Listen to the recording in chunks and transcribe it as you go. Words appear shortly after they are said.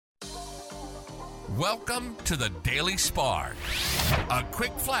Welcome to the Daily Spark. A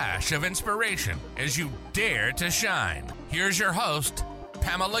quick flash of inspiration as you dare to shine. Here's your host,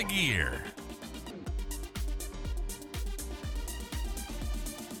 Pamela Gear.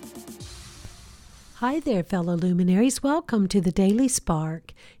 Hi there, fellow luminaries. Welcome to the Daily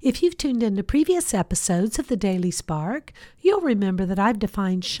Spark. If you've tuned into previous episodes of the Daily Spark, you'll remember that I've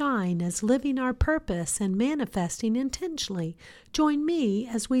defined shine as living our purpose and manifesting intentionally. Join me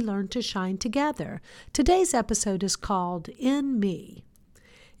as we learn to shine together. Today's episode is called In Me.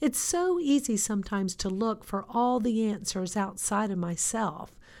 It's so easy sometimes to look for all the answers outside of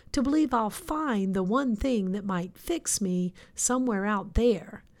myself, to believe I'll find the one thing that might fix me somewhere out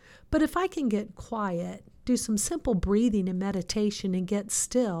there. But if I can get quiet, do some simple breathing and meditation and get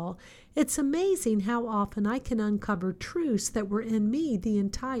still, it's amazing how often I can uncover truths that were in me the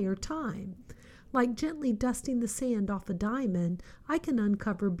entire time. Like gently dusting the sand off a diamond, I can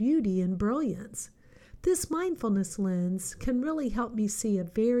uncover beauty and brilliance. This mindfulness lens can really help me see a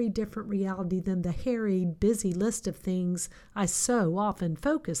very different reality than the harried, busy list of things I so often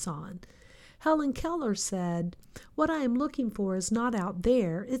focus on. Helen Keller said, "What I am looking for is not out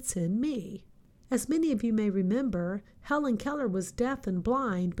there, it's in me." As many of you may remember, Helen Keller was deaf and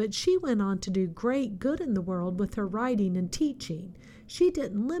blind, but she went on to do great good in the world with her writing and teaching. She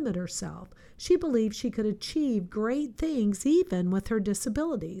didn't limit herself. She believed she could achieve great things even with her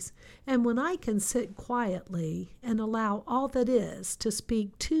disabilities. And when I can sit quietly and allow all that is to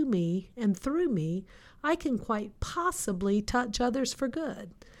speak to me and through me, I can quite possibly touch others for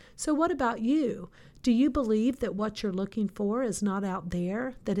good. So what about you? Do you believe that what you're looking for is not out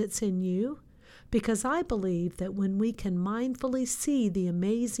there, that it's in you? Because I believe that when we can mindfully see the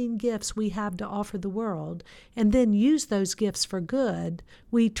amazing gifts we have to offer the world and then use those gifts for good,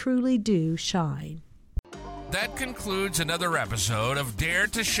 we truly do shine. That concludes another episode of Dare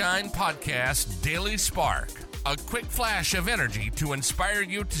to Shine Podcast Daily Spark. A quick flash of energy to inspire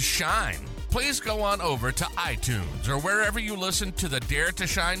you to shine. Please go on over to iTunes or wherever you listen to the Dare to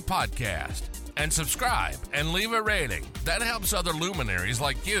Shine podcast and subscribe and leave a rating. That helps other luminaries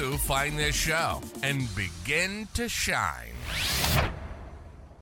like you find this show and begin to shine.